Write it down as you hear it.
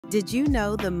Did you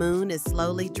know the moon is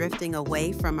slowly drifting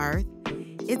away from Earth?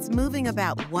 It's moving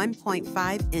about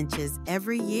 1.5 inches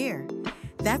every year.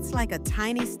 That's like a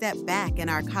tiny step back in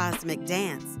our cosmic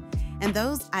dance. And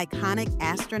those iconic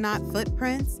astronaut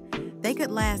footprints, they could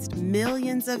last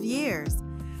millions of years.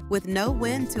 With no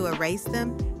wind to erase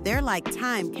them, they're like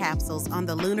time capsules on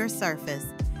the lunar surface.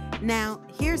 Now,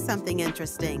 here's something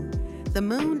interesting. The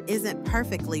moon isn't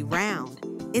perfectly round.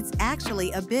 It's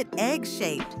actually a bit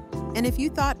egg-shaped. And if you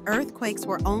thought earthquakes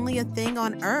were only a thing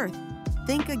on Earth,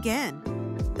 think again.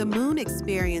 The moon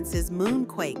experiences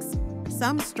moonquakes,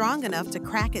 some strong enough to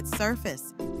crack its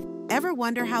surface. Ever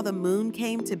wonder how the moon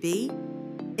came to be?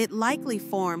 It likely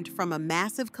formed from a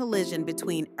massive collision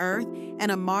between Earth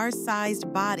and a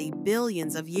Mars-sized body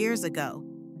billions of years ago.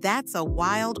 That's a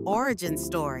wild origin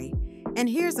story. And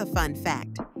here's a fun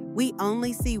fact. We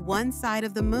only see one side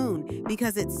of the moon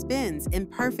because it spins in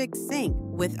perfect sync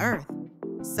with Earth.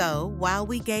 So, while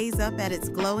we gaze up at its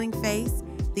glowing face,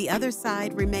 the other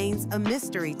side remains a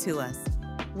mystery to us.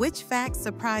 Which fact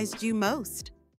surprised you most?